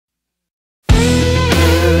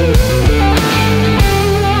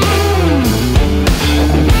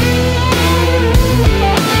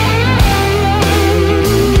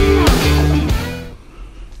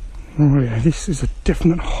this is a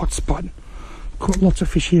definite hot spot. Caught lots of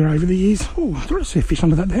fish here over the years. Oh, I thought I see a fish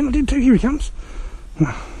under that then. I did too. Here he comes.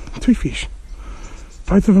 No, 2 fish.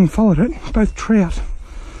 Both of them followed it. Both trout.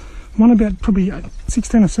 One about probably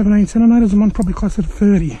 16 or 17 centimetres and one probably closer to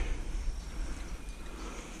 30.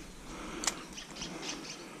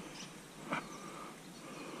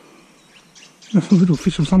 There's a little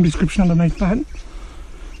fish of some description underneath that.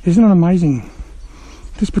 Isn't it amazing?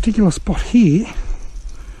 This particular spot here,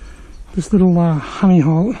 this little honey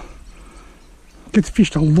hole, gets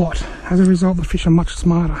fished a lot. As a result, the fish are much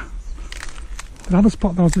smarter. The other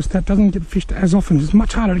spot that I was just at doesn't get fished as often. It's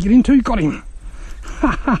much harder to get into. Got him.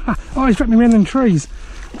 Oh, he's wrapped me around them trees.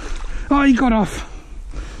 Oh, he got off.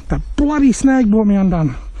 The bloody snag brought me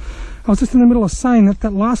undone. I was just in the middle of saying that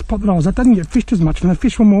that last spot that I was at doesn't get fished as much, and the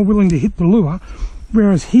fish were more willing to hit the lure,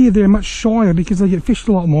 whereas here they're much shyer because they get fished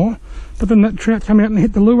a lot more. But then that trout came out and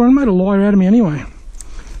hit the lure and made a liar out of me anyway.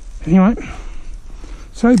 Anyway,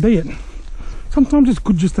 so be it. Sometimes it's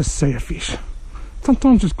good just to see a fish.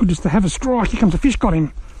 Sometimes it's good just to have a strike. Here comes a fish, got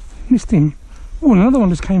him. Missed him. Oh, another one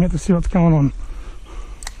just came out to see what's going on.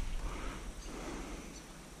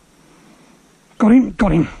 Got him,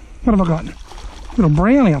 got him. What have I got? Little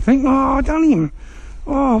brownie, I think. Oh, I done him.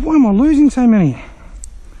 Oh, why am I losing so many?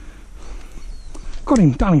 Got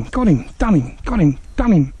him, done him, got him, done him, got him,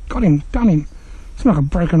 done him, got him, done him. It's like a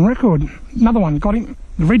broken record. Another one, got him.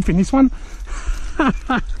 The redfin, this one.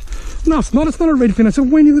 No, it's not. It's not a redfin. It's a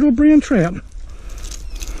weeny little brown trout.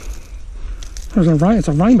 It's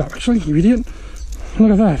a rainbow, actually, you idiot.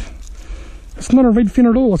 Look at that. It's not a redfin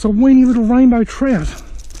at all. It's a weeny little rainbow trout.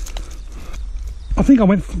 I think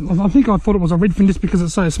I thought it was a redfin just because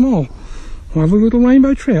it's so small. Lovely little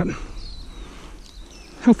rainbow trout.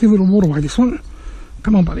 Healthy little waterway, this one.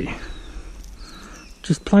 Come on, buddy.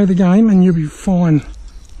 Just play the game and you'll be fine.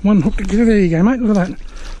 One hook to get it. There you go, mate. Look at that.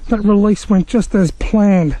 That release went just as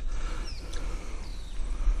planned.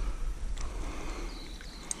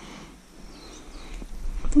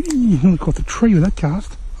 You nearly caught the tree with that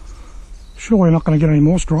cast. Surely you're not going to get any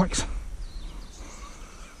more strikes.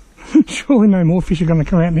 Surely no more fish are going to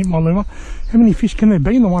come out and hit my lure. How many fish can there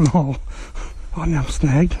be in the one hole? Oh, now I'm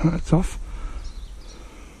snagged. Oh, that's off.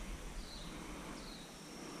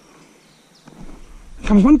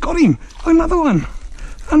 Comes one, got him. Another one.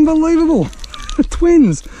 Unbelievable. The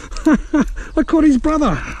twins. I caught his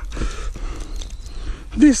brother.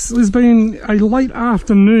 This has been a late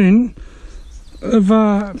afternoon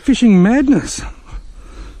of fishing madness.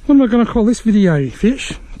 What am I going to call this video,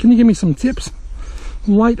 fish? Can you give me some tips?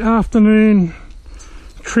 Late afternoon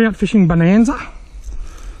trout fishing bonanza.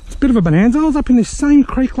 It's a bit of a bonanza. I was up in this same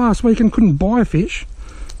creek last week and couldn't buy a fish.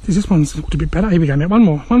 This one's looked a bit better. Here we go, mate. One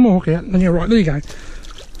more hook out, and you're right. There you go.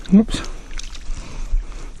 Whoops.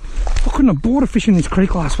 I couldn't have bought a fish in this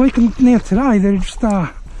creek last week, and now today they're just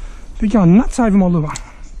they're going nuts over my lure.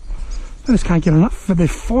 They just can't get enough, but they're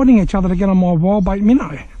fighting each other to get on my Wildbait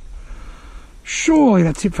minnow. Surely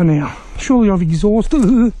that's it for now. Surely I've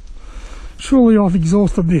exhausted. Surely I've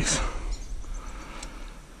exhausted this.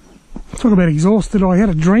 Talk about exhausted. I had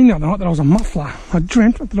a dream that night that I was a muffler. I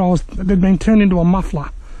dreamt that they'd been turned into a muffler,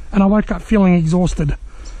 and I woke up feeling exhausted.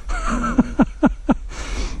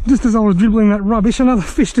 Just as I was dribbling that rubbish, another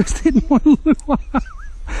fish just hit my lure.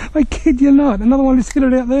 I kid you not. Another one just hit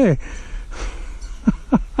it out there.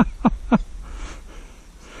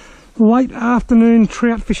 Late afternoon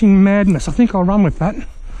trout fishing madness. I think I'll run with that.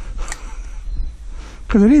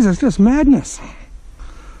 Because it's just madness.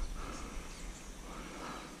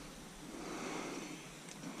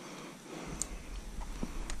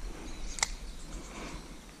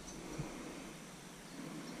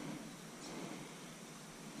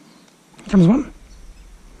 Comes one.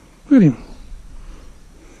 Look at him.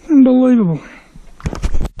 Unbelievable.